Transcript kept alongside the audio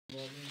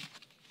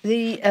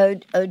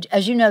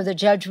As you know, the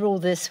judge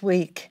ruled this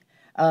week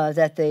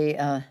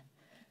that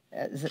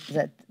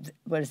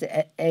what is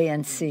it,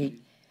 ANC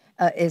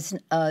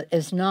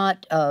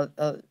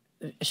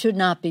should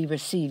not be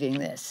receiving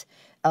this.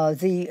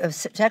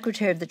 The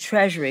Secretary of the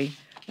Treasury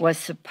was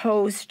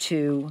supposed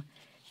to,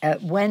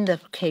 when the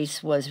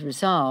case was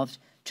resolved,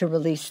 to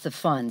release the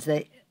funds.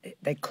 They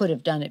could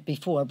have done it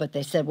before, but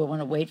they said, we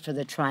want to wait for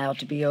the trial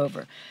to be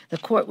over. The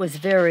court was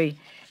very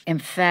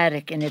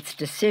emphatic in its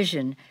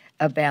decision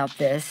about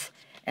this,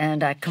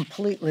 and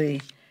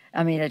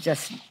it's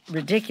just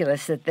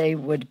ridiculous that they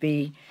would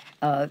be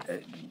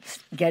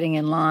getting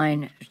in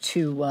line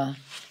to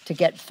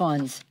get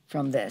funds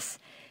from this.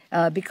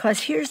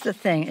 Because here's the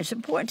thing, it's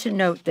important to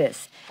note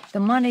this. The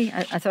money,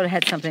 I thought I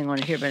had something on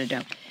it here, but I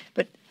don't.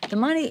 But the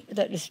money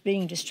that is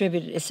being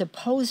distributed is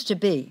supposed to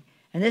be,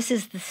 and this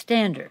is the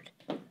standard,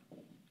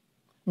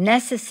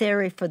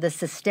 necessary for the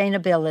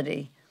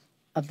sustainability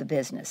of the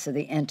business, or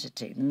the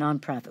entity, the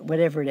nonprofit,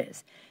 whatever it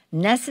is,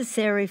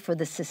 necessary for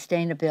the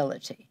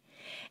sustainability.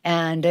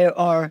 And there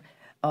are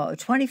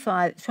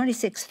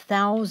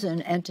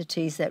 26,000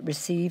 entities that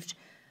received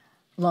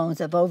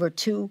loans of over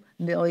 $2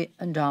 million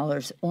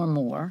or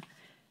more.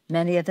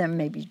 Many of them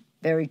may be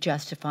very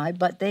justified,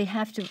 but we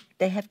have to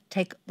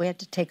take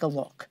a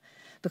look,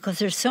 because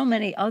there's so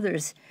many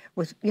others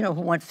with, who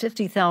want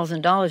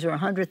 $50,000 or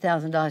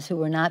 $100,000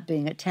 who are not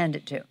being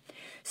attended to.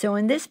 So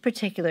in this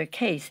particular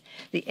case,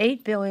 the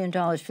 $8 billion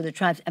for the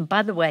tribes, and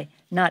by the way,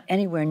 not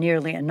anywhere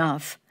nearly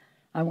enough.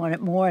 I want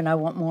it more, and I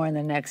want more in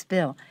the next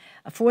bill,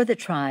 for the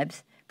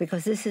tribes,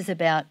 because this is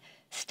about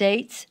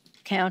states,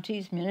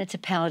 counties,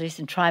 municipalities,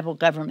 and tribal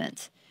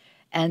governments.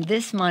 And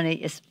this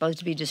money is supposed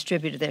to be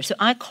distributed there. So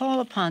I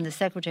call upon the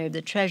Secretary of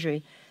the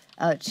Treasury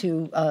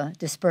to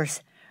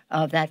disperse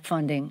that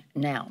funding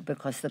now,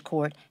 because the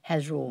court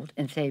has ruled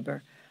in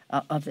favor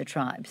of the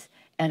tribes.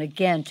 And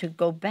again, to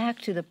go back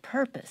to the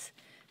purpose,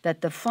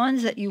 that the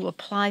funds that you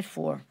apply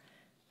for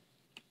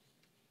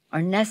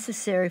are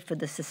necessary for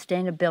the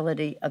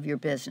sustainability of your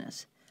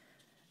business.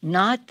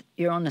 Not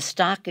you're on the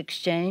stock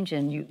exchange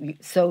and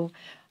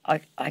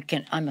I'm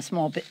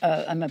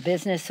a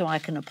business, so I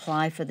can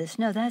apply for this.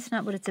 No, that's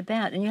not what it's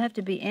about, and you have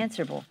to be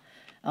answerable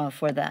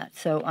for that.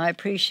 So I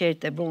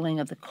appreciate the ruling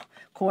of the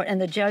court,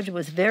 and the judge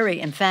was very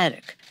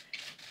emphatic.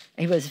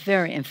 He was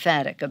very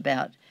emphatic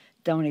about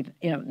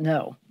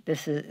no,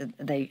 this is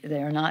they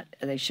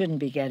shouldn't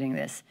be getting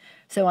this.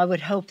 So I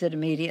would hope that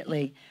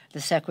immediately the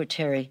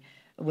secretary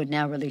would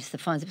now release the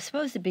funds. It was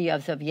supposed to be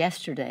as of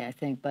yesterday, I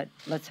think, but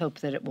let's hope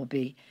that it will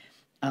be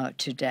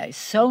today.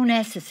 So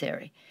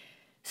necessary,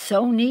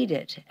 so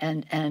needed,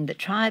 and the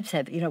tribes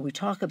have. We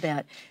talk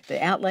about the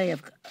outlay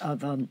of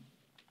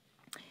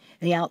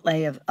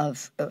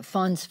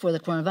funds for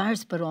the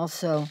coronavirus, but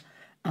also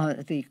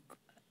the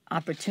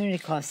opportunity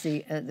costs,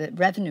 the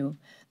revenue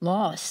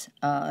loss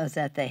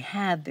that they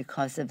have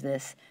because of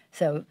this.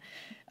 So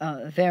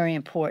very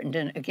important,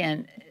 and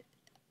again,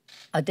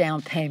 a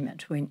down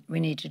payment. We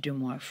need to do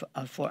more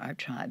for our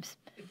tribes.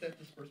 If that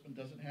disbursement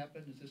doesn't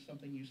happen, is this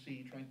something you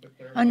see trying to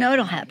clarify? Oh no,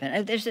 it'll happen.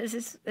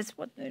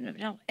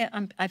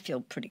 I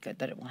feel pretty good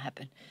that it will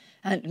happen.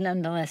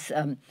 Nonetheless,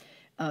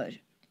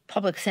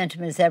 public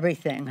sentiment is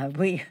everything.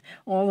 We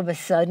all of a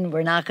sudden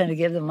we're not going to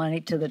give the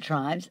money to the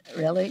tribes,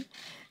 really.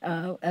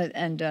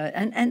 And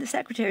the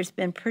secretary's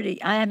been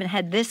pretty. I haven't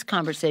had this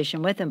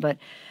conversation with him, but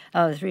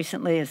as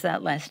recently as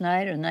that last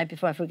night or the night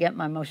before, I forget,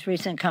 my most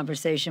recent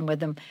conversation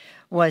with him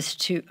was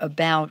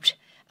about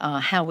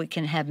how we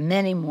can have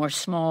many more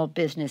small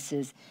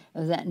businesses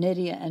that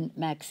Nydia and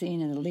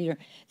Maxine and the leader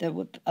that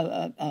would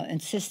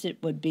insisted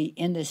would be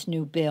in this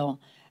new bill,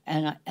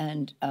 and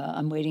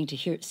I'm waiting to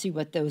see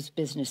what those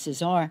businesses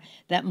are.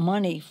 That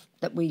money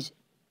that we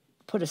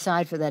put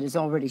aside for that is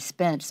already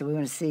spent, so we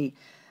want to see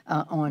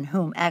on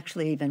whom,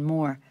 actually even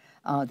more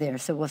there.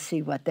 So we'll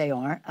see what they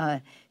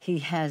are. He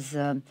has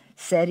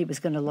said he was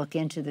going to look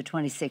into the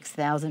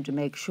 26,000 to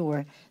make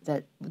sure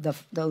that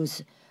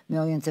those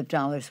millions of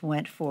dollars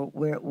went for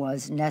where it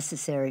was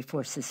necessary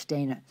for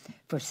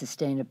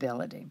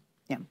sustainability.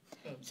 Yeah.